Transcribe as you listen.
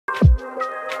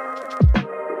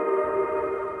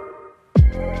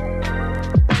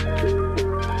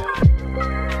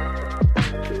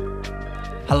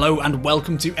Hello and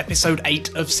welcome to episode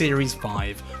 8 of series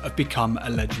 5 of Become a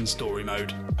Legend story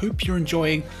mode. Hope you're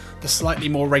enjoying the slightly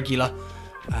more regular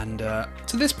and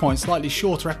to this point slightly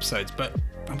shorter episodes, but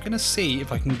I'm going to see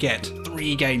if I can get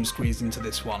 3 games squeezed into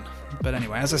this one. But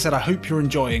anyway, as I said, I hope you're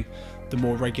enjoying the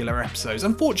more regular episodes.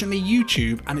 Unfortunately,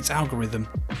 YouTube and its algorithm,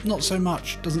 not so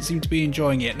much, doesn't seem to be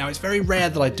enjoying it. Now, it's very rare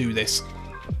that I do this,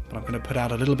 but I'm going to put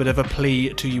out a little bit of a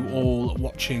plea to you all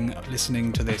watching,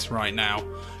 listening to this right now.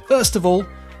 First of all,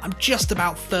 I'm just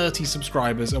about 30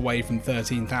 subscribers away from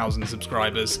 13,000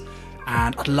 subscribers,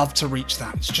 and I'd love to reach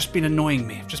that. It's just been annoying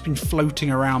me. I've just been floating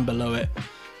around below it.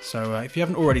 So if you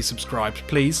haven't already subscribed,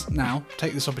 please now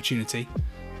take this opportunity.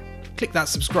 Click that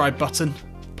subscribe button,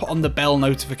 put on the bell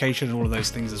notification and all of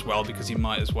those things as well, because you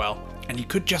might as well. And you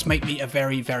could just make me a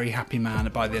very, very happy man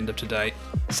by the end of today.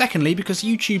 Secondly, because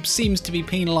YouTube seems to be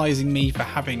penalising me for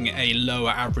having a lower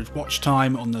average watch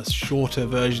time on the shorter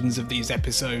versions of these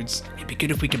episodes, it'd be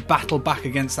good if we could battle back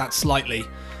against that slightly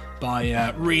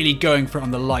by really going for it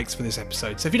on the likes for this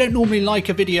episode. So if you don't normally like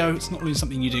a video, it's not really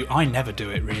something you do. I never do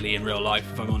it really in real life,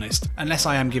 if I'm honest, unless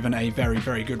I am given a very,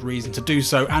 very good reason to do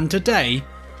so. And today,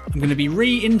 I'm going to be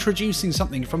reintroducing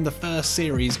something from the first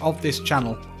series of this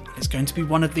channel. It's going to be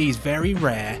one of these very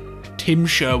rare Tim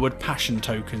Sherwood Passion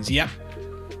Tokens. Yep.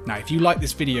 Now, if you like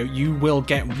this video, you will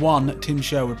get 1 Tim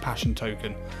Sherwood Passion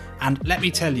Token. And let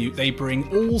me tell you, they bring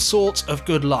all sorts of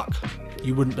good luck.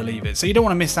 You wouldn't believe it. So you don't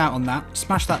want to miss out on that.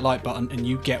 Smash that like button and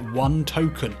you get 1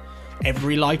 token.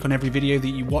 Every like on every video that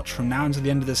you watch from now until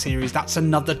the end of the series, that's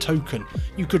another token.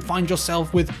 You could find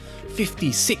yourself with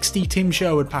 50, 60 Tim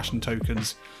Sherwood Passion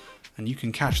Tokens. And you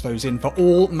can cash those in for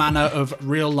all manner of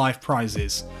real life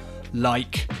prizes.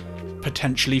 Like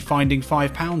potentially finding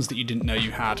 £5 that you didn't know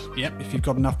you had. Yep, if you've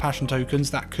got enough passion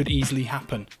tokens, that could easily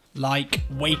happen. Like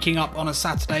waking up on a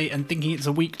Saturday and thinking it's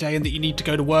a weekday and that you need to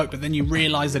go to work, but then you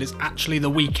realise that it's actually the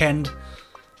weekend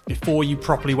before you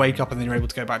properly wake up and then you're able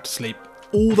to go back to sleep.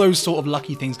 All those sort of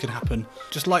lucky things can happen,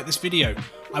 just like this video.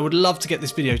 I would love to get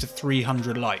this video to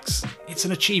 300 likes. It's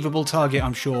an achievable target,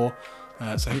 I'm sure.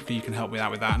 So hopefully you can help me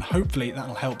out with that, and hopefully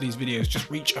that'll help these videos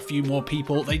just reach a few more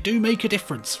people. They do make a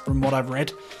difference from what I've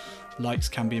read. Likes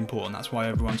can be important, that's why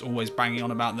everyone's always banging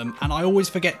on about them, and I always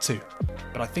forget to.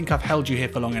 But I think I've held you here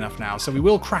for long enough now, so we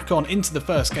will crack on into the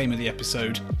first game of the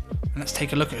episode. And let's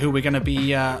take a look at who we're going to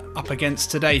be up against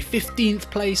today.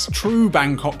 15th place, true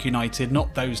Bangkok United,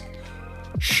 not those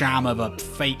sham of a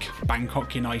fake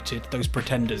Bangkok United, those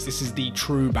pretenders. This is the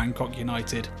true Bangkok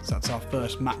United. So that's our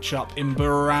first matchup in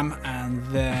Buriram, and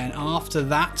then after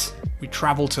that we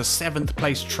travel to 7th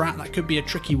place Trat. That could be a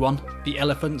tricky one. The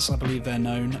Elephants, I believe they're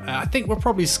known. I think we'll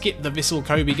probably skip the Vissel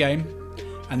Kobe game,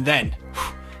 and then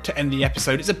to end the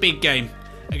episode, it's a big game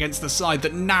against the side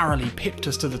that narrowly pipped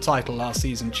us to the title last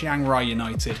season, Chiang Rai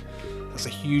United. That's a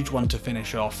huge one to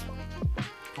finish off.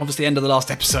 Obviously, end of the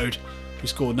last episode, we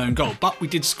scored no goal, but we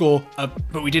did score,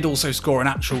 but we did also score an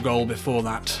actual goal before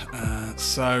that.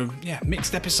 So yeah,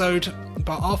 mixed episode,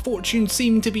 but our fortunes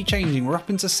seem to be changing. We're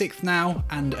up into 6th now,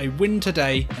 and a win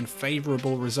today and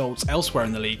favourable results elsewhere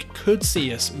in the league could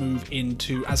see us move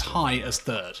into as high as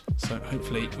 3rd. So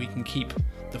hopefully we can keep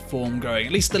the form going,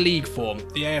 at least the league form.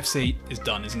 The AFC is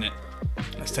done, isn't it?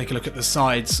 Let's take a look at the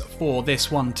sides for this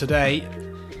one today.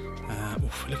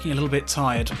 Looking a little bit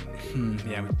tired.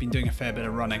 Yeah, we've been doing a fair bit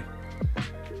of running.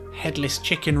 Headless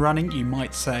chicken running, you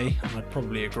might say, and I'd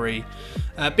probably agree.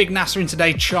 Big Nasser in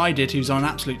today, Chided, who's on an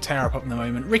absolute tear-up at the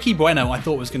moment. Ricky Bueno I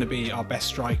thought was going to be our best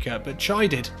striker, but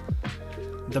Chided,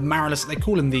 the Marillison, they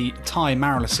call him the Thai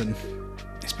Marillison,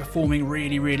 is performing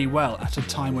really, really well at a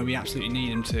time where we absolutely need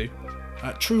him to.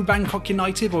 True Bangkok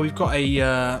United, well, we've got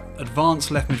a advanced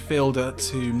left midfielder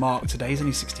to mark today. He's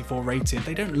only 64 rated.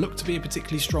 They don't look to be a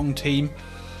particularly strong team.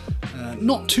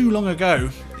 Not too long ago,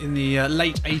 in the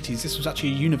late 80s, this was actually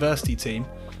a university team,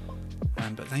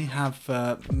 but they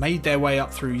have made their way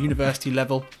up through university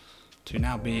level to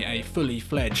now be a fully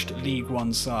fledged League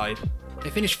One side.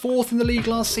 They finished 4th in the league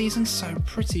last season, so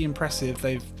pretty impressive.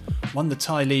 They've won the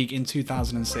Thai League in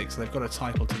 2006, so they've got a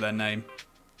title to their name.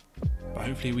 But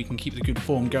hopefully we can keep the good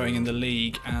form going in the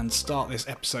league and start this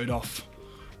episode off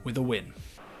with a win.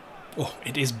 Oh,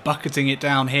 it is bucketing it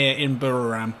down here in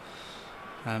Buriram.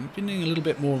 Been doing a little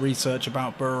bit more research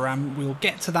about Buriram. We'll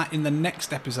get to that in the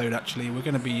next episode, actually. We're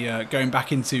going to be going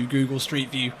back into Google Street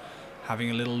View,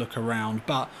 having a little look around.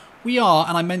 But we are,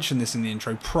 and I mentioned this in the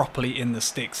intro, properly in the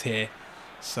sticks here.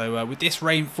 So with this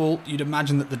rainfall, you'd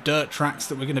imagine that the dirt tracks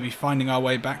that we're going to be finding our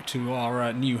way back to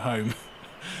our new home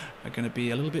are going to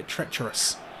be a little bit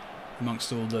treacherous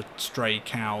amongst all the stray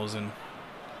cows and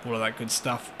all of that good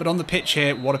stuff. But on the pitch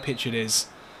here, what a pitch it is.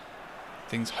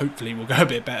 things hopefully will go a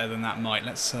bit better than that might.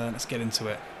 Let's get into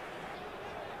it.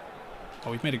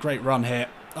 Oh, we've made a great run here.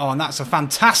 Oh, and that's a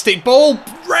fantastic ball.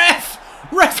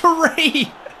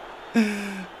 Referee!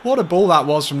 What a ball that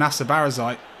was from Nasser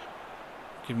Barazite.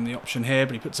 Give him the option here,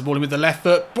 but he puts the ball in with the left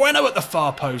foot. Bueno at the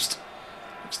far post.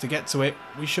 Looks to get to it.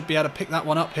 We should be able to pick that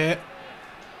one up here.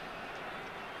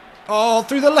 Oh,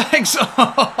 through the legs.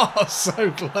 Oh,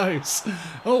 so close.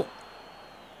 Oh,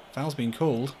 foul's been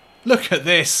called. Look at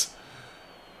this.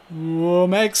 Whoa,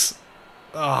 Megs.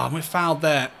 Oh, we're fouled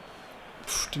there.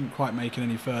 Didn't quite make it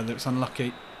any further. It's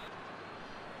unlucky.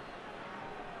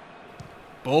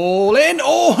 Ball in.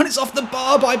 Oh, and it's off the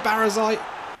bar by Barazite.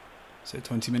 So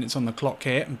 20 minutes on the clock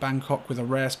here, and Bangkok with a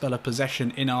rare spell of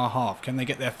possession in our half. Can they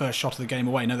get their first shot of the game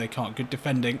away? No, they can't. Good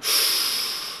defending.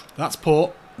 That's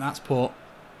poor. That's poor.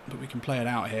 But we can play it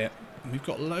out here. And we've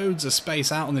got loads of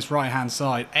space out on this right-hand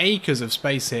side. Acres of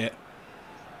space here.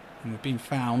 And we've been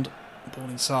found. Ball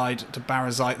inside to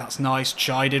Barazite. That's nice.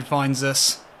 Chidid finds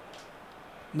us.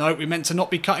 No, we meant to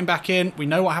not be cutting back in. We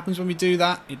know what happens when we do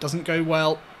that. It doesn't go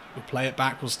well. We'll play it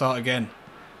back. We'll start again.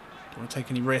 Don't want to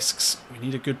take any risks. We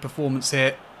need a good performance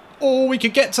here. Oh, we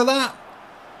could get to that.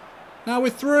 Now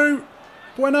we're through.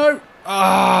 Bueno.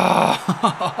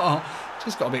 Ah.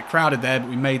 Just got a bit crowded there, but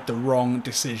we made the wrong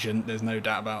decision. There's no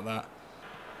doubt about that.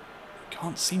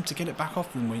 Can't seem to get it back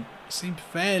off them. We seem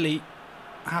fairly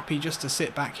happy just to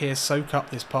sit back here, soak up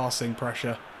this passing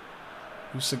pressure.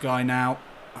 Usagai now.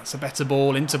 That's a better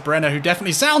ball into Brenner, who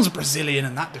definitely sounds Brazilian,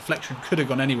 and that deflection could have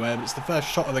gone anywhere, but it's the first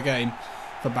shot of the game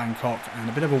for Bangkok, and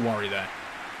a bit of a worry there.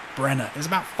 Brenner. There's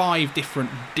about 5 different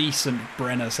decent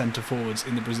Brenner centre-forwards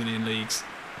in the Brazilian leagues.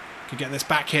 Could get this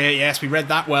back here. Yes, we read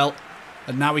that well.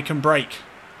 And now we can break.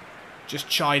 Just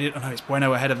chide it. Oh no, it's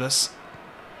Bueno ahead of us.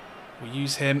 We'll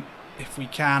use him if we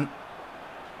can.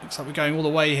 Looks like we're going all the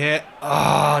way here.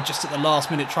 Ah, just at the last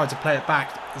minute tried to play it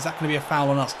back. Is that going to be a foul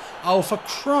on us? Oh, for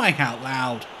crying out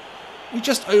loud. We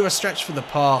just overstretched for the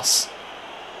pass.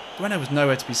 Bueno was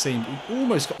nowhere to be seen, but we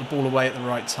almost got the ball away at the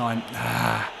right time.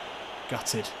 Ah,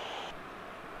 gutted.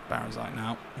 Barazite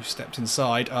now, who stepped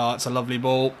inside. Ah, it's a lovely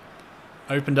ball.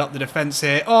 Opened up the defence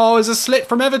here. Oh, there's a slip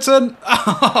from Everton.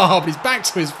 Oh, but he's back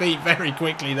to his feet very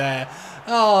quickly there.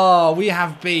 Oh, we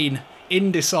have been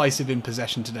indecisive in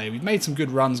possession today. We've made some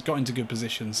good runs, got into good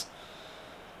positions.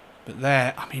 But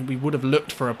there, I mean, we would have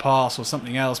looked for a pass or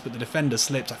something else, but the defender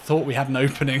slipped. I thought we had an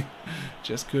opening.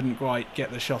 Just couldn't quite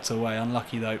get the shot away.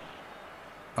 Unlucky, though.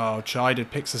 Oh,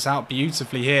 Chidid picks us out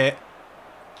beautifully here.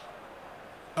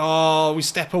 Oh, we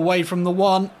step away from the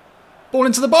one. Ball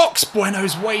into the box.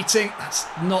 Bueno's waiting. That's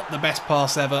not the best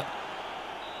pass ever.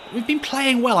 We've been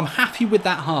playing well. I'm happy with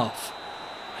that half.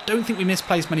 I don't think we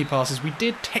misplaced many passes. We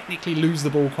did technically lose the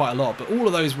ball quite a lot, but all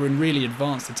of those were in really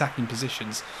advanced attacking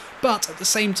positions. But at the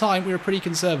same time, we were pretty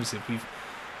conservative. We've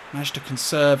managed to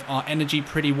conserve our energy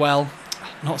pretty well.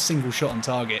 Not a single shot on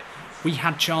target. We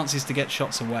had chances to get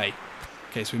shots away.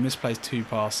 Okay, so we misplaced 2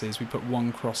 passes. We put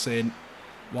 1 cross in,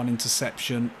 1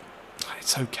 interception.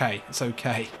 It's okay. It's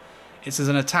okay. It's as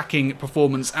an attacking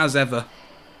performance as ever.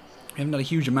 We haven't done a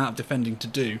huge amount of defending to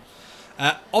do.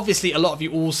 Obviously, a lot of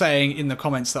you all saying in the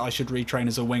comments that I should retrain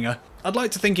as a winger. I'd like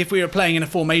to think if we were playing in a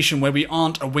formation where we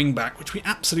aren't a wing-back, which we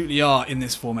absolutely are in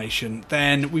this formation,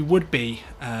 then we would be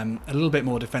a little bit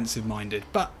more defensive-minded.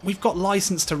 But we've got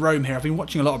license to roam here. I've been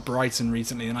watching a lot of Brighton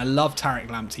recently, and I love Tariq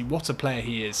Lamptey. What a player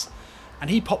he is. And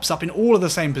he pops up in all of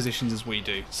the same positions as we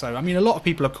do. So, I mean, a lot of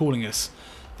people are calling us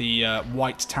the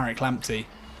white Tariq Lamptey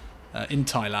in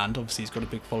Thailand. Obviously, he's got a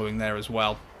big following there as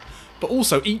well. But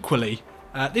also, equally,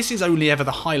 this is only ever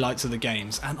the highlights of the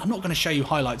games, and I'm not going to show you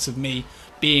highlights of me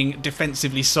being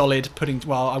defensively solid,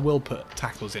 well, I will put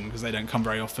tackles in because they don't come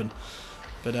very often,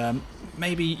 but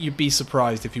maybe you'd be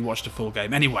surprised if you watched a full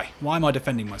game. Anyway, why am I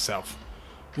defending myself?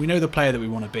 We know the player that we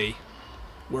want to be.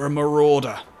 We're a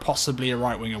marauder, possibly a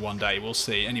right winger one day, we'll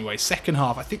see. Anyway, second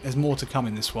half, I think there's more to come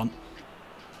in this one.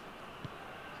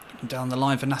 Down the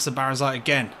line for Nasser Barazite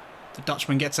again. The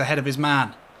Dutchman gets ahead of his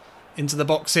man. Into the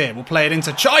box here. We'll play it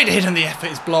into Chidid, and the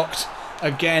effort is blocked.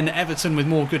 Again, Everton with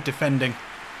more good defending.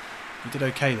 We did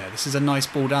okay there. This is a nice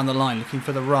ball down the line, looking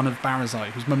for the run of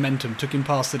Barazite, whose momentum took him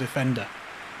past the defender.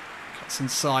 Cuts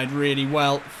inside really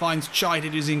well. Finds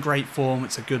Chidid, who's in great form.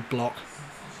 It's a good block.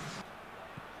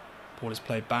 Ball is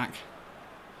played back.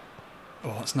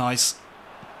 Oh, that's nice.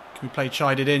 Can we play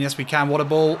Chidid in? Yes, we can. What a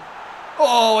ball.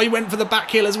 Oh, he went for the back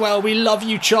heel as well. We love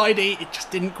you, Chidid. It just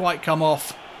didn't quite come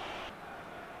off.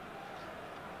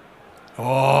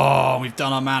 Oh, we've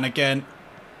done our man again.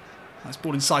 Nice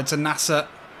ball inside to Nasser.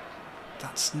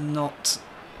 That's not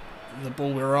the ball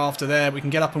we were after there. We can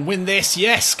get up and win this.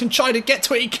 Yes, can Chidid get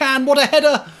to it? He can. What a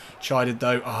header Chided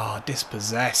though. Ah,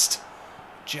 dispossessed.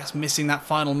 Just missing that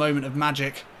final moment of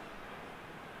magic.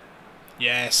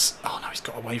 Yes. Oh no, he's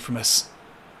got away from us.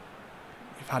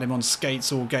 We've had him on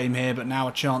skates all game here, but now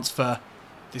a chance for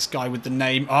this guy with the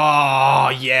name. Ah,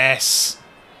 yes.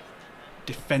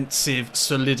 Defensive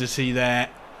solidity there.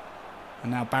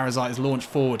 And now Barazite is launched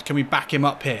forward. Can we back him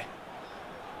up here?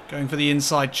 Going for the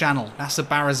inside channel. Nasser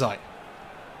Barazite.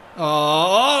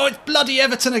 Oh, it's bloody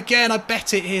Everton again. I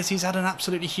bet it is. He's had an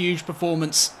absolutely huge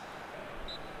performance.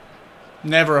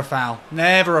 Never a foul.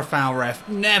 Never a foul, ref.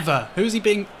 Never. Who's he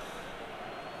giving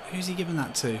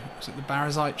that to? Was it the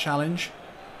Barazite challenge?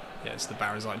 Yeah, it's the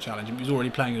Barazite challenge. He was already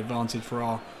playing an advantage for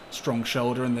our strong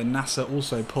shoulder, and then Nasser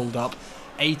also pulled up.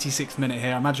 86th minute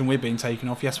here. I imagine we're being taken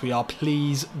off. Yes, we are.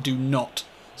 Please do not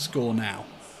score now.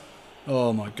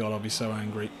 Oh my God, I'll be so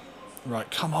angry.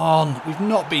 Right, come on. We've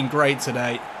not been great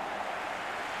today.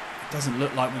 It doesn't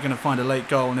look like we're going to find a late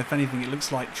goal, and if anything, it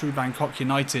looks like True Bangkok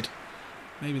United,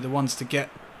 maybe the ones to get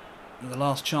the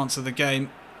last chance of the game.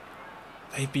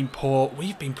 They've been poor.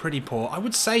 We've been pretty poor. I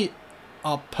would say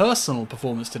our personal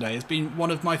performance today has been one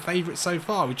of my favourites so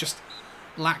far. We just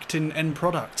lacked in end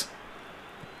product.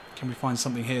 Can we find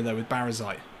something here, though, with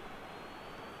Barazite?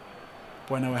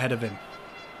 Bueno ahead of him.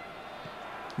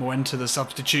 Moenta the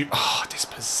substitute. Oh,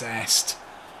 dispossessed.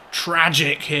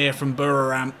 Tragic here from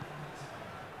Buriram.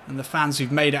 And the fans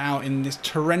who've made it out in this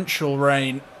torrential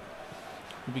rain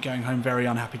will be going home very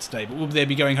unhappy today. But will they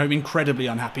be going home incredibly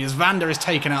unhappy as Vander is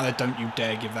taken out there? Don't you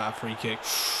dare give that a free kick.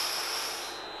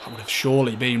 That would have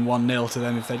surely been 1-0 to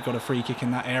them if they'd got a free kick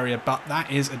in that area. But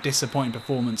that is a disappointing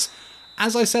performance.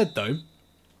 As I said, though,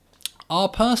 our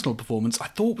personal performance I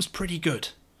thought was pretty good.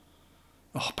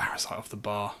 Oh, Barazite off the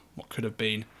bar. What could have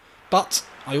been. But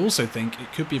I also think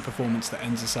it could be a performance that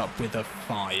ends us up with a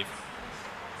 5.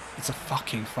 It's a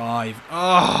fucking 5.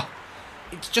 Ah!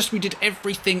 Oh, it's just we did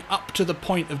everything up to the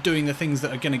point of doing the things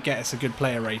that are going to get us a good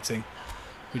player rating.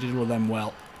 We did all of them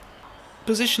well.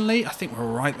 Positionally, I think we're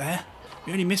alright there.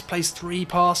 We only misplaced 3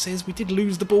 passes. We did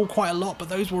lose the ball quite a lot, but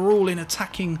those were all in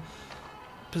attacking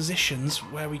positions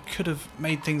where we could have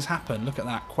made things happen. Look at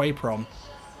that. Quayprom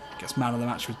gets man of the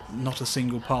match with not a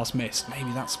single pass missed.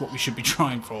 Maybe that's what we should be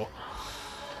trying for.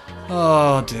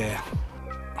 Oh dear.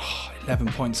 Oh, 11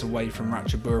 points away from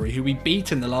Ratchaburi, who we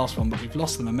beat in the last one, but we've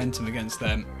lost the momentum against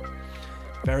them.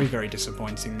 Very, very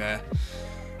disappointing there.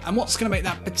 And what's going to make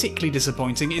that particularly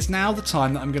disappointing is now the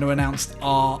time that I'm going to announce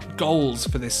our goals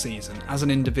for this season as an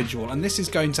individual, and this is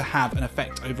going to have an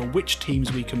effect over which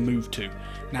teams we can move to.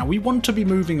 Now, we want to be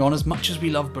moving on as much as we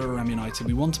love Buriram United.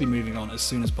 We want to be moving on as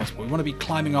soon as possible. We want to be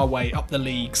climbing our way up the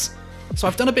leagues. So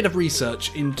I've done a bit of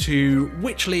research into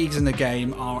which leagues in the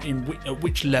game are at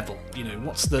which level. You know,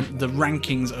 what's the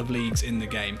rankings of leagues in the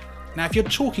game. Now, if you're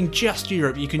talking just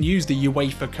Europe, you can use the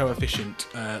UEFA coefficient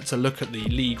to look at the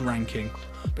league ranking.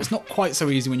 But it's not quite so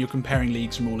easy when you're comparing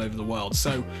leagues from all over the world.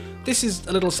 So this is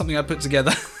a little something I put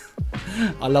together.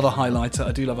 I love a highlighter.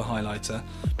 I do love a highlighter.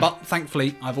 But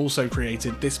thankfully, I've also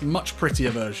created this much prettier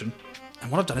version. And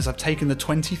what I've done is I've taken the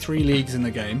 23 leagues in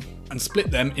the game and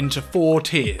split them into 4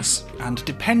 tiers. And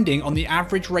depending on the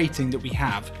average rating that we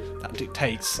have, that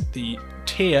dictates the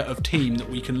tier of team that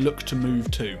we can look to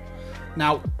move to.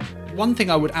 Now, one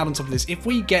thing I would add on top of this, if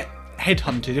we get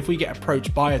headhunted, if we get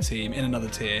approached by a team in another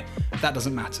tier, that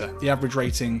doesn't matter. The average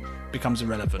rating becomes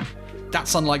irrelevant.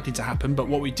 That's unlikely to happen, but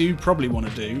what we do probably want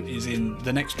to do is in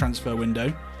the next transfer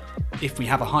window, if we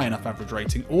have a high enough average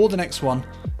rating, or the next one,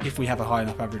 if we have a high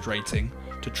enough average rating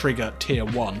to trigger tier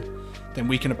 1, then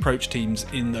we can approach teams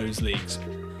in those leagues.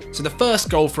 So the first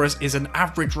goal for us is an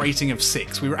average rating of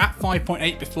 6. We were at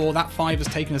 5.8 before, that 5 has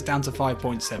taken us down to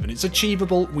 5.7. It's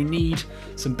achievable, we need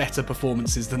some better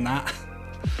performances than that.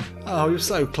 Oh, we were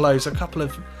so close. A couple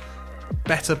of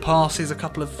better passes, a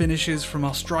couple of finishes from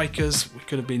our strikers. We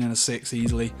could have been in a 6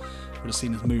 easily. Would have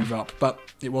seen us move up, but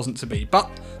it wasn't to be. But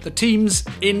the teams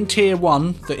in tier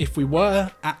 1, that if we were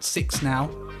at 6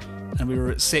 now, and we were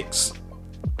at 6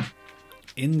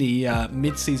 in the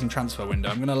mid-season transfer window,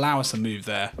 I'm going to allow us a move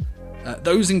there.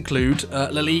 Those include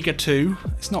La Liga 2.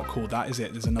 It's not called that, is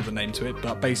it? There's another name to it,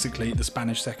 but basically the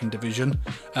Spanish second division,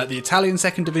 the Italian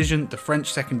second division, the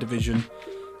French second division,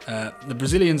 the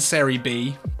Brazilian Serie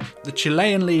B, the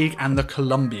Chilean League, and the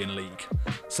Colombian League.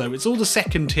 So it's all the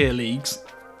second tier leagues.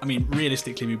 I mean,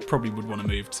 realistically, we probably would want to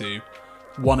move to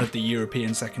one of the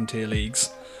European second tier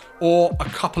leagues, or a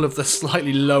couple of the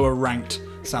slightly lower ranked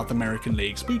South American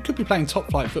leagues. We could be playing top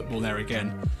flight football there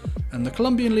again. And the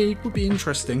Colombian League would be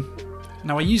interesting.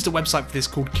 Now, I used a website for this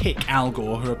called Kick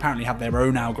Algor, who apparently have their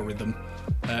own algorithm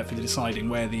for deciding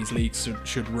where these leagues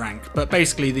should rank. But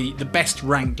basically the best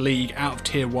ranked league out of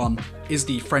Tier 1 is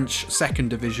the French 2nd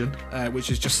Division, which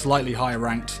is just slightly higher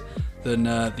ranked than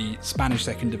the Spanish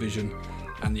 2nd Division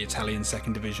and the Italian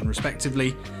 2nd Division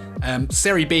respectively.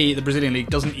 Serie B, the Brazilian league,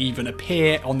 doesn't even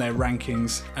appear on their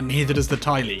rankings, and neither does the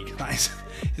Thai league.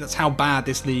 That's how bad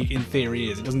this league in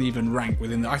theory is. It doesn't even rank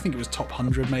within I think it was top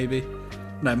 100 maybe.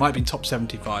 No, it might have been top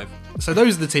 75. So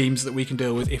those are the teams that we can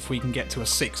deal with if we can get to a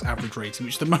 6 average rating,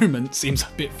 which at the moment seems a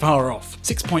bit far off.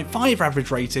 6.5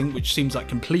 average rating, which seems like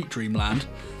complete dreamland.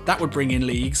 That would bring in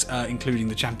leagues, including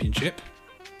the Championship.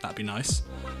 That'd be nice.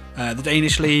 The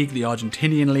Danish League, the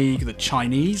Argentinian League, the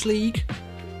Chinese League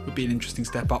would be an interesting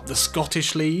step up. The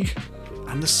Scottish League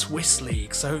and the Swiss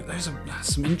League. So those are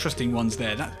some interesting ones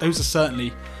there. Those are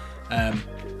certainly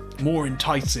more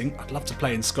enticing. I'd love to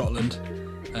play in Scotland.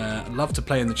 I'd love to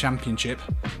play in the Championship,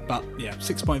 but yeah,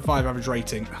 6.5 average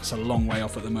rating, that's a long way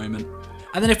off at the moment.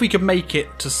 And then if we could make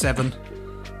it to 7,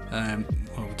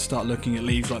 we'd start looking at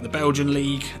leagues like the Belgian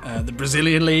League, the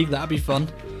Brazilian League, that'd be fun.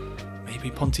 Maybe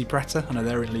Ponte Preta, I know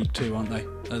they're in League 2, aren't they?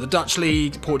 The Dutch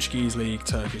League, Portuguese League,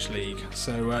 Turkish League.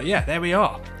 So yeah, there we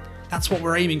are. That's what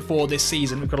we're aiming for this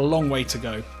season. We've got a long way to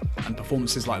go, and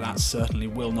performances like that certainly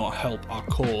will not help our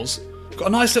cause. Got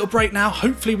a nice little break now.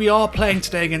 Hopefully we are playing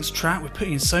today against Trat. We're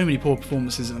putting in so many poor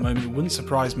performances at the moment. It wouldn't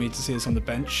surprise me to see us on the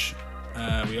bench.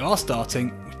 We are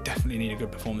starting. We definitely need a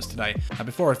good performance today. Now,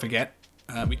 before I forget,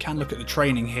 we can look at the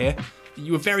training here.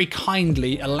 You have very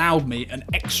kindly allowed me an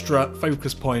extra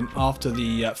focus point after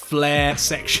the flare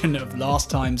section of last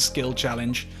time's skill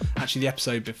challenge. Actually, the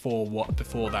episode before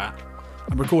that.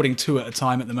 I'm recording 2 at a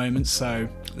time at the moment, so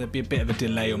there'd be a bit of a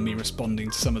delay on me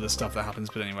responding to some of the stuff that happens.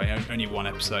 But anyway, only 1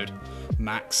 episode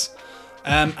max.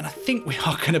 And I think we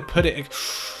are going to put it...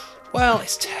 Well,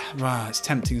 it's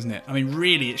tempting, isn't it? I mean,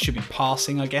 really, it should be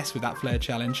passing, I guess, with that flare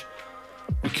challenge.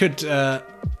 We could...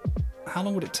 how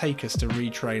long would it take us to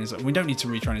retrain as... We don't need to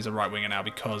retrain as a right winger now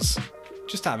because...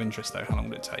 Just out of interest, though, how long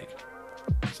would it take?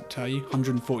 Does it tell you?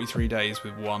 143 days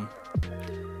with 1.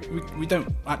 We don't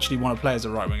actually want to play as a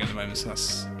right wing at the moment, so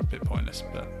that's a bit pointless.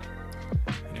 But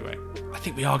anyway, I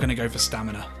think we are going to go for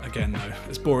stamina again, though.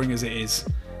 As boring as it is,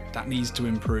 that needs to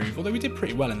improve. Although we did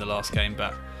pretty well in the last game,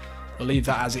 but we'll leave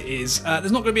that as it is.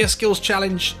 There's not going to be a skills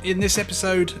challenge in this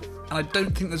episode, and I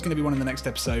don't think there's going to be one in the next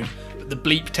episode. But the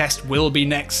bleep test will be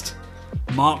next.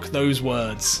 Mark those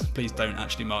words. Please don't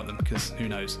actually mark them, because who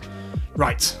knows.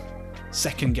 Right,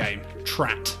 second game.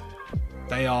 Trat.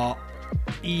 They are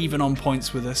even on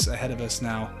points with us, ahead of us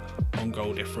now on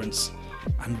goal difference,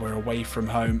 and we're away from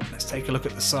home. Let's take a look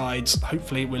at the sides.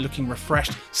 Hopefully we're looking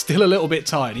refreshed, still a little bit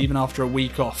tired even after a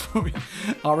week off.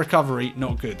 Our recovery,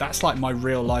 not good. That's like my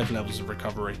real life levels of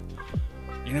recovery.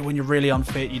 You know, when you're really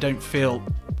unfit, you don't feel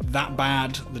that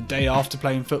bad the day after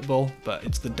playing football, but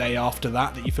it's the day after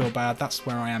that you feel bad. That's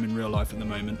where I am in real life at the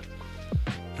moment,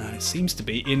 and it seems to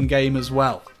be in game as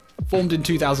well. Formed in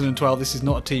 2012, this is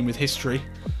not a team with history,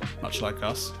 much like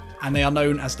us, and they are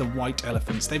known as the White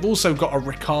Elephants. They've also got a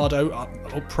Ricardo,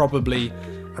 or probably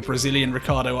a Brazilian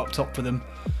Ricardo up top for them,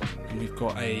 and we've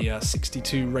got a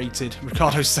 62 rated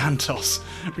Ricardo Santos.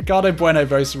 Ricardo Bueno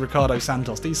versus Ricardo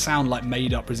Santos. These sound like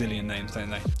made up Brazilian names, don't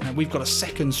they? Now we've got a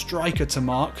second striker to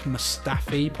mark,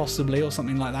 Mustafi possibly, or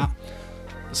something like that.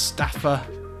 Mustafa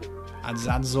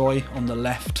Adzadzoy on the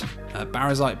left.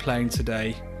 Barazite playing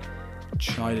today.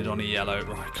 Chided on a yellow.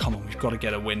 Right, come on, we've got to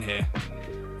get a win here.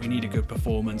 We need a good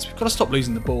performance. We've got to stop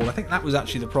losing the ball. I think that was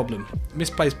actually the problem.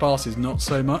 Misplaced passes, not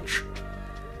so much,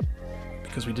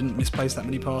 because we didn't misplace that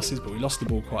many passes, but we lost the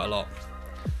ball quite a lot.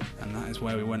 And that is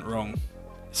where we went wrong.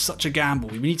 It's such a gamble.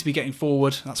 We need to be getting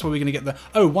forward. That's where we're going to get the...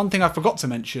 Oh, one thing I forgot to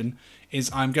mention is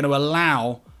I'm going to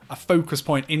allow a focus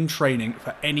point in training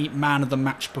for any man of the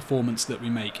match performance that we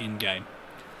make in game.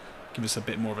 Give us a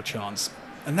bit more of a chance.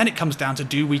 And then it comes down to,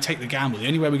 do we take the gamble? The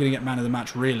only way we're going to get man of the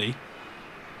match, really,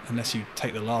 unless you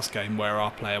take the last game where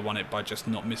our player won it by just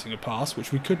not missing a pass,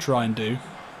 which we could try and do,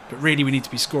 but really we need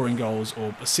to be scoring goals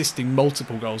or assisting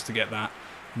multiple goals to get that.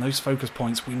 And those focus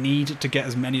points, we need to get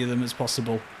as many of them as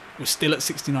possible. We're still at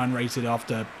 69 rated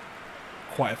after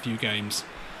quite a few games.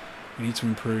 We need to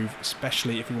improve,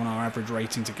 especially if we want our average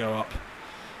rating to go up.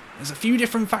 There's a few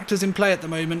different factors in play at the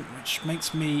moment, which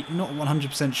makes me not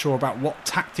 100% sure about what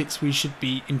tactics we should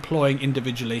be employing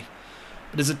individually.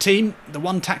 But as a team, the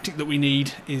one tactic that we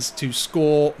need is to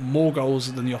score more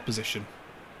goals than the opposition.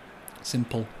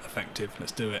 Simple, effective.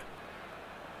 Let's do it.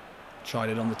 Tried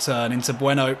it on the turn into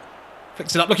Bueno.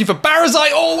 Flicks it up, looking for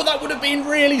Barazite. Oh, that would have been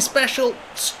really special.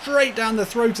 Straight down the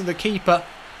throat of the keeper.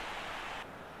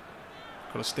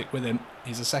 Got to stick with him.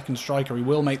 He's a second striker. He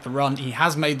will make the run. He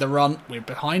has made the run. We're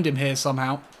behind him here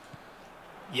somehow.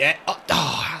 Yeah. Oh,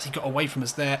 how's he got away from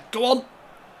us there? Go on.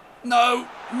 No.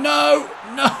 No.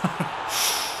 No.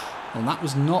 Well, that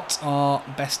was not our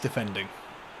best defending.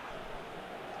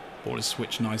 Ball is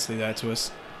switched nicely there to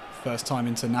us. First time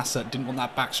into Nasser. Didn't want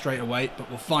that back straight away, but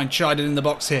we'll find Chided in the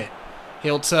box here.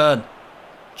 He'll turn.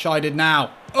 Chided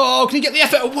now. Oh, can he get the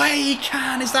effort away? He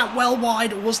can. Is that well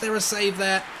wide, or was there a save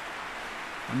there?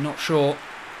 I'm not sure.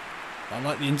 I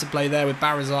like the interplay there with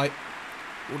Barazite.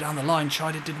 All down the line.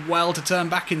 Chided did well to turn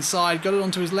back inside. Got it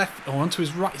onto his left, or onto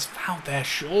his right. He's fouled there,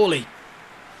 surely.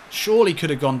 Surely could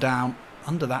have gone down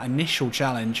under that initial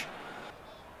challenge.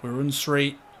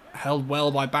 Unsri held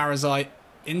well by Barazite.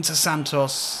 Into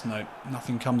Santos. No,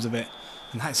 nothing comes of it.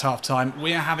 And that's half-time.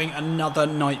 We are having another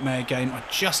nightmare game. I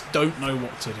just don't know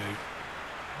what to do.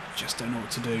 Just don't know what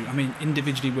to do. I mean,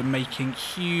 individually we're making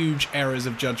huge errors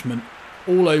of judgment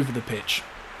all over the pitch.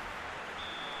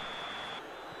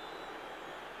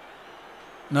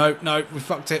 No, no, we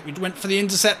fucked it. We went for the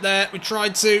intercept there. We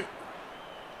tried to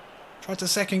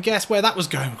second guess where that was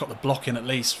going. We've got the block in at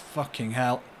least. Fucking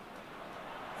hell.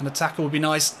 An attacker would be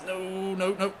nice. No,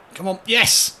 no, no. Come on.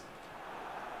 Yes!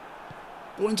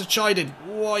 Ball into Chided.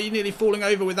 Why are you nearly falling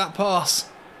over with that pass?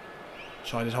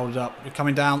 Chided, hold it up. We're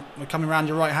coming down. We're coming around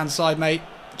your right-hand side, mate.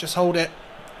 Just hold it.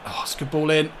 Oh, it's a good ball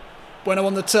in. Bueno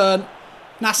on the turn.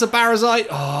 Nasser Barazite.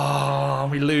 Oh,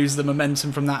 we lose the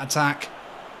momentum from that attack.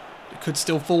 It could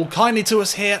still fall kindly to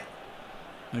us here.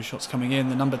 No shots coming in.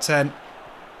 The number 10.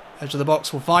 Edge of the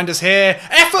box will find us here.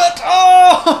 Effort!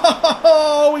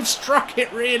 Oh! We've struck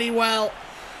it really well.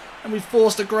 And we've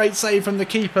forced a great save from the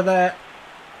keeper there.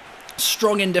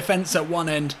 Strong in defence at one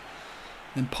end.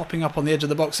 Then popping up on the edge of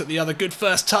the box at the other. Good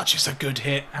first touch. It's a good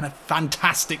hit. And a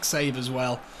fantastic save as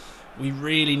well. We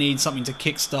really need something to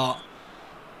kickstart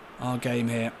our game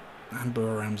here. And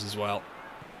Burrams as well.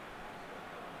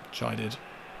 Chided.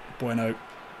 Bueno.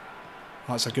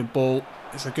 Oh, it's a good ball.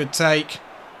 It's a good take.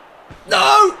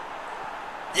 No!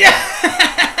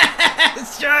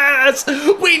 Yes! Yes!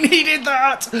 We needed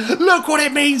that! Look what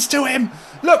it means to him!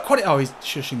 Look what it... Oh, he's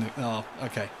shushing the... Oh,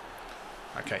 okay.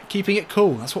 Okay, keeping it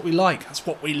cool. That's what we like. That's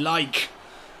what we like.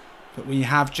 But we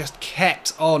have just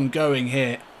kept on going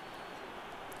here.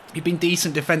 We've been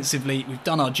decent defensively. We've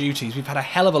done our duties. We've had a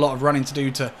hell of a lot of running to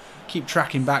do to keep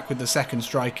tracking back with the second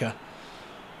striker.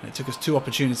 And it took us 2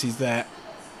 opportunities there.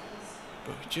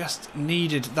 But we just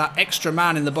needed that extra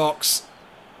man in the box.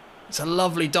 It's a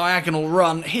lovely diagonal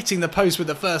run, hitting the post with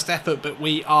the first effort, but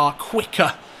we are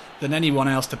quicker than anyone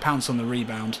else to pounce on the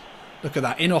rebound. Look at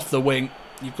that, in off the wing.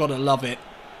 You've got to love it.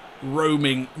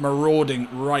 Roaming, marauding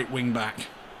right wing back.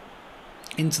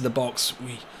 Into the box.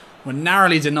 We were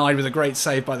narrowly denied with a great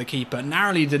save by the keeper.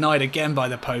 Narrowly denied again by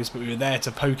the post, but we were there to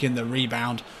poke in the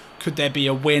rebound. Could there be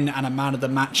a win and a man of the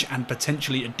match and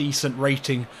potentially a decent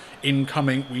rating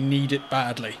incoming? We need it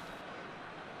badly.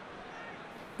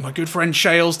 My good friend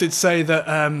Shales did say that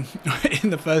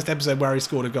in the first episode where he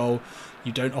scored a goal,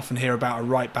 you don't often hear about a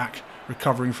right back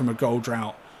recovering from a goal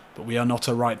drought. But we are not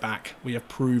a right back. We have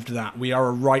proved that. We are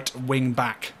a right wing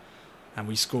back. And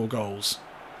we score goals.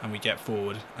 And we get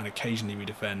forward. And occasionally we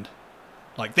defend.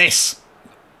 Like this.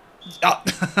 Oh.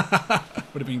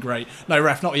 Would have been great. No,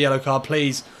 ref, not a yellow card,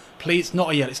 please. Please,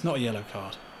 not a yellow. It's not a yellow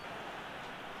card.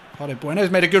 Ricardo Bueno's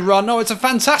made a good run. No, it's a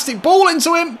fantastic ball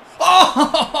into him.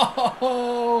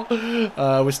 Oh!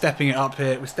 We're stepping it up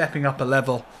here. We're stepping up a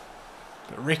level.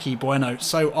 But Ricky Bueno,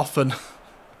 so often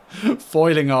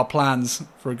foiling our plans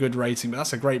for a good rating. But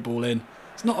that's a great ball in.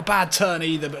 It's not a bad turn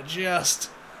either, but just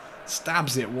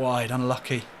stabs it wide.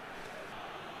 Unlucky.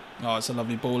 Oh, it's a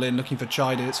lovely ball in. Looking for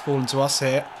Chided. It's fallen to us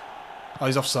here. Oh,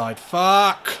 he's offside.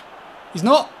 Fuck. He's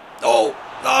not. Oh!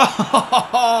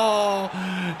 Oh!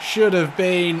 Should have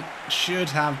been. Should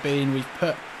have been. We've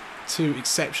put 2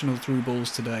 exceptional through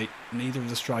balls today. Neither of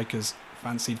the strikers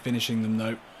fancied finishing them,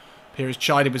 though. Here is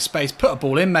Chided with space. Put a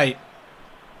ball in, mate.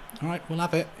 Alright, we'll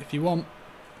have it if you want.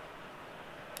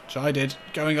 Chided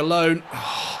going alone.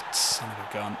 Oh, son of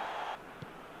a gun.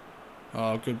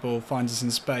 Oh, good ball. Finds us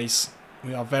in space.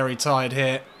 We are very tired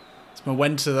here. It's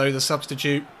Mwenta, though, the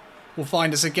substitute. Will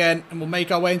find us again, and we'll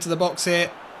make our way into the box here.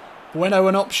 Bueno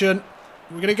an option.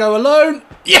 We're going to go alone.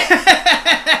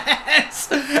 Yes!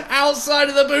 Outside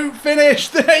of the boot finish.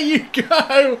 There you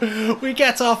go. We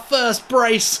get our first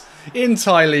brace in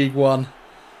Thai League 1.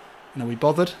 And are we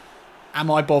bothered? Am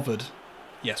I bothered?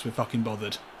 Yes, we're fucking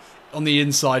bothered. On the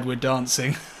inside, we're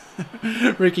dancing.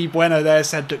 Ricky Bueno there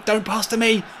said, don't pass to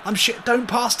me. I'm shit. Don't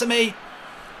pass to me.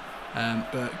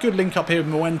 But good link up here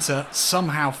with Mwenta,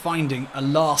 somehow finding a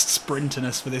last sprint in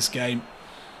us for this game.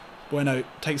 Bueno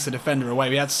takes the defender away.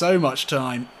 We had so much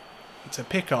time. to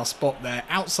pick our spot there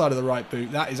outside of the right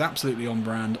boot. That is absolutely on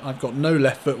brand. I've got no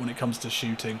left foot when it comes to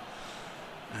shooting.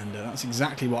 And that's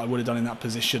exactly what I would have done in that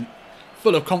position.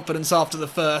 Full of confidence after the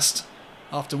first,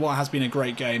 after what has been a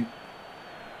great game.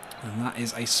 And that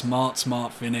is a smart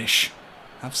finish.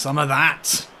 Have some of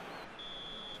that.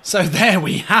 So there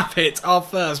we have it, our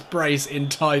first brace in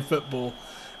Thai football.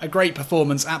 A great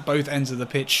performance at both ends of the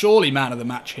pitch. Surely man of the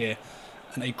match here.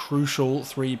 And a crucial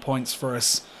 3 points for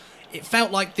us. It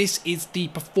felt like this is the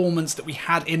performance that we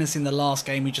had in us in the last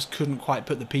game. We just couldn't quite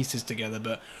put the pieces together.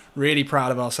 But really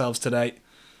proud of ourselves today.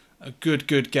 A good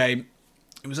game.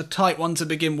 It was a tight one to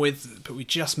begin with, but we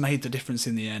just made the difference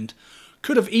in the end.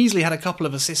 Could have easily had a couple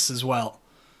of assists as well.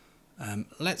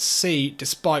 Let's see,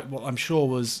 despite what I'm sure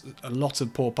was a lot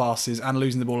of poor passes and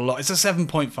losing the ball a lot. It's a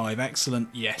 7.5. Excellent.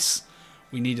 Yes.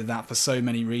 We needed that for so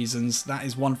many reasons. That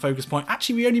is one focus point.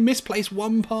 Actually, we only misplaced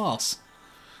one pass.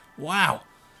 Wow.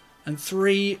 And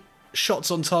 3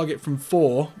 shots on target from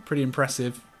 4. Pretty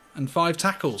impressive. And 5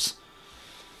 tackles.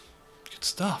 Good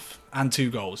stuff. And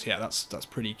 2 goals. Yeah, that's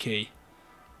pretty key.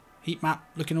 Heat map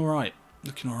looking alright.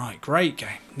 Looking alright. Great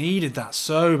game. Needed that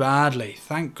so badly.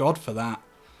 Thank God for that.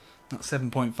 That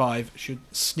 7.5 should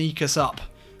sneak us up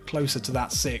closer to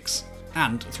that 6.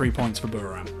 And 3 points for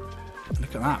Buriram.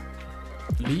 Look at that.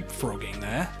 Leapfrogging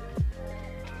there.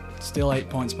 Still 8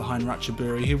 points behind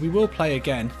Ratchaburi, who we will play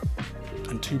again.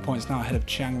 And 2 points now ahead of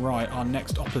Chiang Rai, our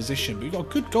next opposition. But we've got a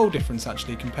good goal difference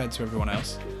actually compared to everyone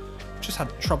else. Just had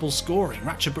trouble scoring.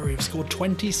 Ratchaburi have scored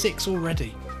 26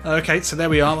 already. Okay, so there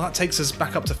we are. That takes us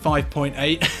back up to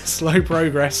 5.8. Slow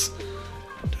progress.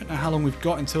 Don't know how long we've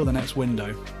got until the next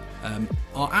window.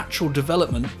 Our actual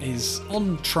development is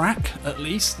on track, at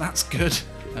least. That's good.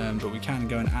 But we can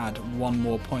go and add 1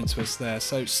 more point to us there.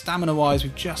 So stamina-wise,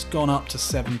 we've just gone up to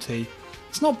 70.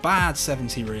 It's not bad,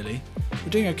 70 really. We're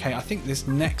doing okay. I think this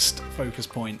next focus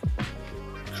point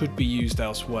could be used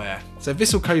elsewhere. So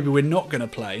Vissel Kobe we're not going to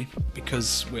play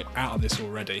because we're out of this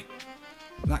already.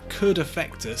 That could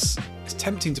affect us. It's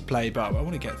tempting to play, but I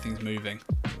want to get things moving.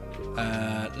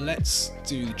 Let's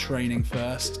do the training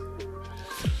first.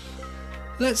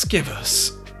 Let's give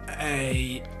us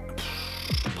a...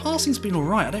 Passing's been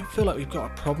alright. I don't feel like we've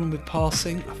got a problem with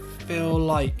passing. I feel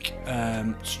like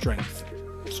strength.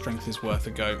 Strength is worth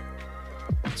a go.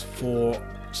 It's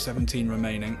 4:17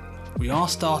 remaining. We are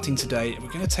starting today. We're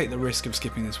going to take the risk of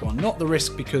skipping this one. Not the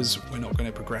risk because we're not going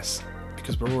to progress,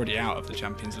 because we're already out of the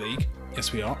Champions League.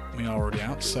 Yes, we are. We are already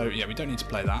out. So, yeah, we don't need to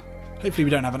play that. Hopefully we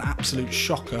don't have an absolute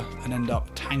shocker and end up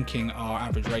tanking our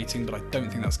average rating, but I don't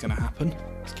think that's going to happen.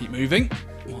 Let's keep moving.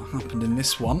 What happened in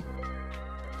this one?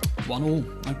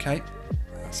 1-1. Okay.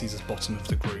 That sees us bottom of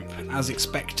the group. As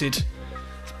expected.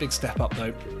 It's a big step up,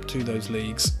 though, to those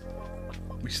leagues.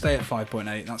 We stay at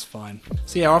 5.8, that's fine.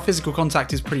 So yeah, our physical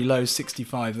contact is pretty low,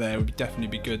 65 there. It would definitely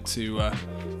be good to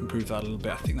improve that a little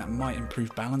bit. I think that might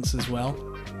improve balance as well,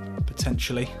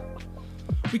 potentially.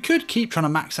 We could keep trying to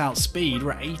max out speed.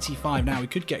 We're at 85 now, we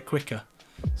could get quicker.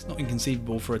 It's not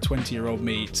inconceivable for a 20-year-old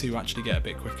me to actually get a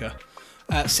bit quicker.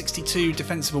 62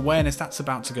 defensive awareness, that's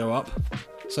about to go up.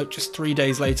 So just 3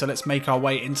 days later, let's make our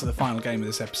way into the final game of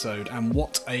this episode. And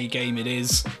what a game it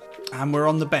is. And we're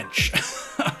on the bench.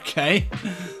 Okay,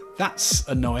 that's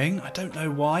annoying. I don't know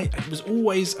why. It was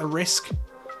always a risk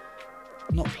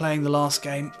not playing the last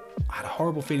game. I had a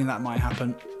horrible feeling that might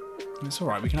happen. It's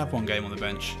alright, we can have 1 game on the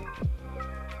bench.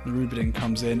 The Rubidin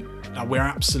comes in. Oh, we're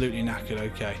absolutely knackered,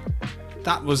 okay.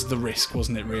 That was the risk,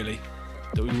 wasn't it, really?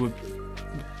 That we were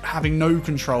having no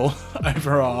control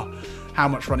over how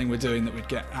much running we're doing, that we'd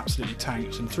get absolutely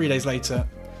tanked. And 3 days later,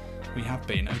 we have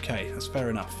been. Okay, that's fair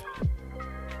enough.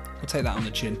 We'll take that on the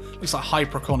chin. Looks like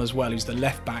Hypercon as well, who's the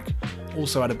left back.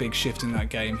 Also had a big shift in that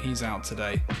game. He's out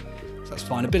today. So that's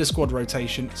fine. A bit of squad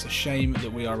rotation. It's a shame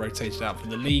that we are rotated out for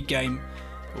the league game.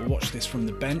 We'll watch this from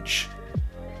the bench.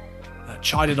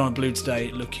 Chided on a blue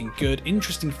today, looking good.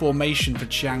 Interesting formation for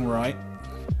Chiang Rai.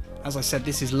 As I said,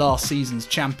 this is last season's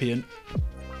champion.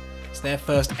 It's their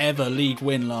first ever league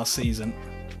win last season,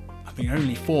 having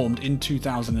only formed in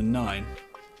 2009.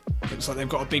 Looks like they've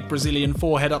got a big Brazilian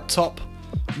forehead up top.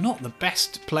 Not the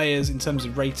best players in terms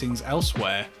of ratings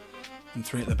elsewhere. And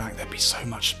 3 at the back, there'd be so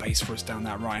much space for us down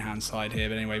that right-hand side here.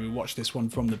 But anyway, we watch this one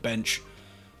from the bench.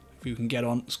 If we can get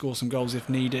on, score some goals if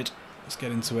needed. Let's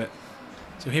get into it.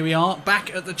 So here we are,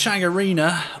 back at the Chang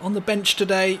Arena, on the bench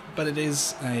today. But it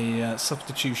is a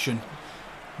substitution,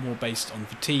 more based on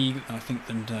fatigue, I think,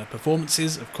 than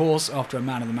performances. Of course, after a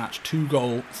man of the match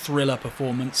 2-goal thriller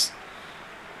performance.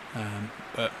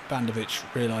 But Bandovic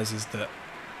realises that,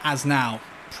 as now,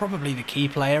 probably the key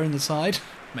player in the side.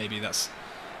 Maybe that's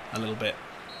a little bit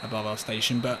above our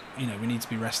station, but, you know, we need to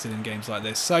be rested in games like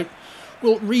this. So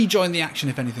we'll rejoin the action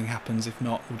if anything happens. If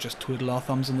not, we'll just twiddle our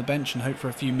thumbs on the bench and hope for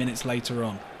a few minutes later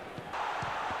on.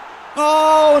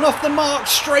 Oh, and off the mark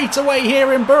straight away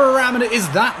here in Buriram, and it is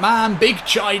that man, Big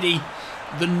Chidey,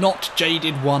 the not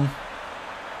jaded one.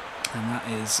 And that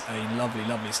is a lovely,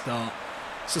 lovely start.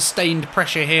 Sustained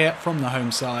pressure here from the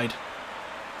home side.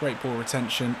 Great ball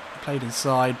retention. Played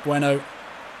inside. Bueno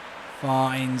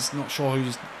finds, not sure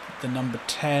who's the number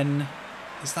 10.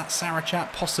 Is that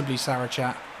Sarachat? Possibly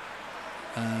Sarachat.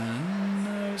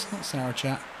 No, it's not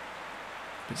Sarachat.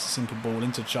 It's a simple ball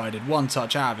into Chided. One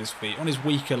touch out of his feet. On his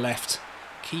weaker left.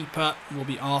 Keeper will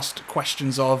be asked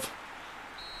questions of.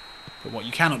 But what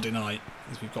you cannot deny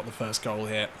is we've got the first goal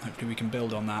here. Hopefully we can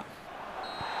build on that.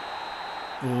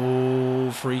 Oh,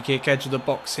 free kick, edge of the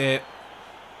box here.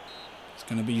 It's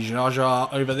going to be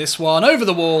Jaja over this one, over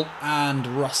the wall, and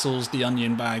rustles the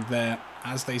onion bag there,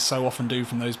 as they so often do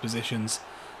from those positions.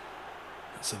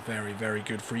 That's a very, very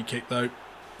good free kick though.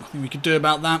 Nothing we could do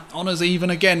about that. Honours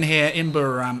even again here in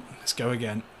Buriram. Let's go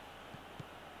again.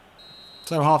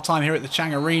 So half time here at the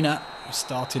Chang Arena. We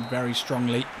started very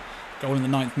strongly. Goal in the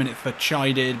 9th minute for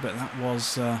Chidid, but that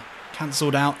was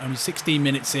cancelled out. Only 16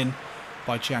 minutes in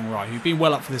by Chiang Rai, who've been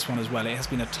well up for this one as well. It has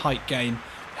been a tight game.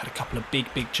 We had a couple of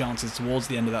big chances towards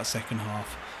the end of that second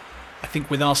half. I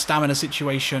think with our stamina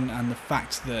situation and the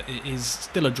fact that it is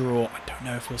still a draw, I don't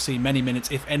know if we'll see many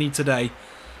minutes, if any, today.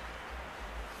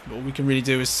 But all we can really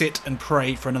do is sit and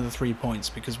pray for another 3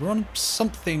 points, because we're on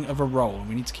something of a roll and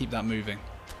we need to keep that moving.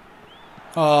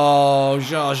 Oh,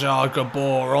 Jaja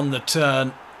Gabor on the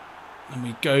turn. And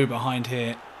we go behind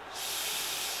here.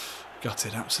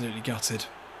 Gutted, absolutely gutted.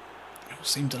 It all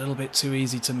seemed a little bit too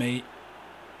easy to me.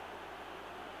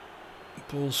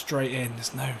 Ball straight in.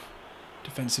 There's no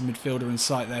defensive midfielder in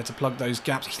sight there to plug those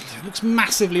gaps. He looks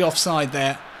massively offside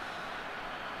there.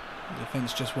 The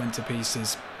defence just went to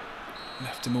pieces.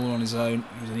 Left him all on his own.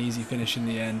 It was an easy finish in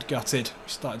the end. Gutted. We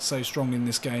started so strong in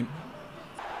this game.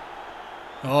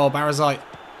 Oh, Barazite.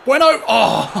 Bueno!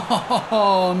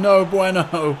 Oh, no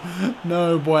bueno.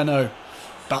 No bueno.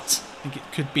 But I think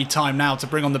it could be time now to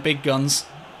bring on the big guns.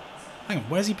 Hang on,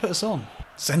 where's he put us on?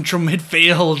 Central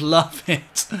midfield. Love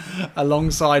it.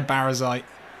 Alongside Barazite.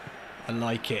 I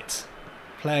like it.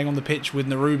 Playing on the pitch with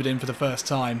Narubadin for the first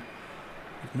time.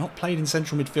 We've not played in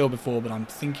central midfield before, but I'm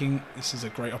thinking this is a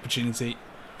great opportunity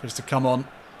for us to come on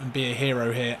and be a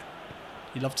hero here.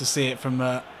 You'd love to see it from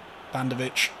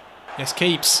Bandovic. Yes,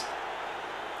 keeps.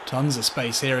 Tons of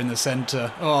space here in the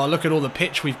centre. Oh, look at all the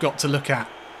pitch we've got to look at.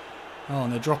 Oh,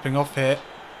 and they're dropping off here.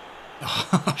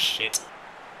 Oh, shit.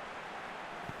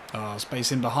 Oh,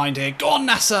 space in behind here. Go on,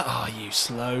 Nasser! Oh, you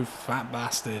slow fat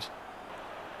bastard.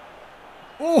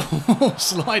 Oh,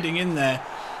 sliding in there.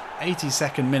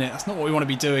 82nd minute. That's not what we want to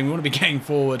be doing. We want to be getting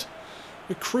forward.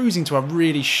 We're cruising to a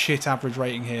really shit average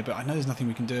rating here, but I know there's nothing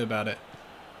we can do about it.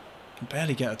 Can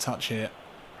barely get a touch here.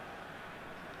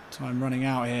 Time running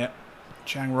out here.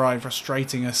 Chiang Rai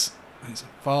frustrating us. It's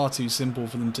far too simple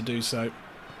for them to do so.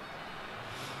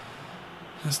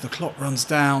 As the clock runs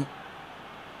down.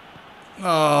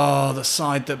 Oh, the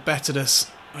side that bettered us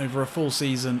over a full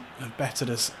season have bettered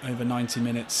us over 90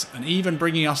 minutes. And even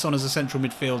bringing us on as a central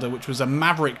midfielder, which was a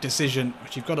maverick decision,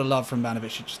 which you've got to love from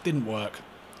Banovic, it just didn't work.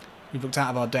 We've looked out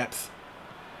of our depth.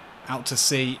 Out to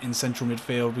sea in central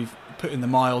midfield. We've put in the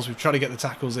miles. We've tried to get the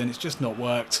tackles in. It's just not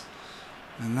worked.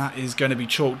 And that is going to be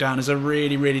chalked down as a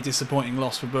really, really disappointing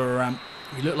loss for Buriram.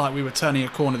 We look like we were turning a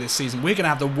corner this season. We're going to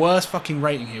have the worst fucking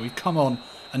rating here. We've come on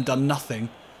and done nothing.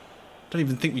 Don't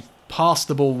even think we've passed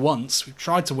the ball once. We've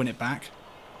tried to win it back.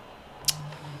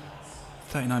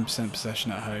 39%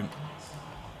 possession at home.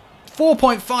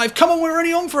 4.5. Come on, we're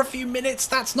only on for a few minutes.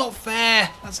 That's not fair.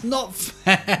 That's not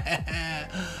fair.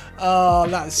 Oh,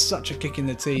 that is such a kick in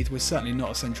the teeth. We're certainly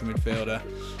not a central midfielder.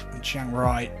 And Chiang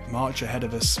Rai march ahead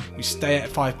of us. We stay at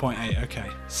 5.8. Okay.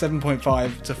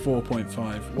 7.5 to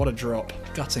 4.5. What a drop.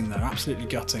 Gutting, though. Absolutely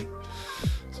gutting.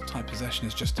 So tight possession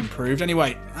has just improved.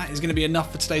 Anyway, that is going to be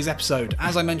enough for today's episode.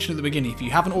 As I mentioned at the beginning, if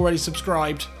you haven't already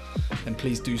subscribed, then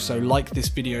please do so. Like this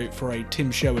video for a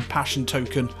Tim Sherwood Passion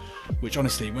Token, which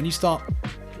honestly, when you start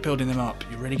building them up,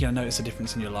 you're really going to notice a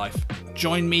difference in your life.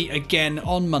 Join me again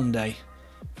on Monday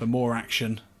for more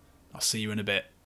action. I'll see you in a bit.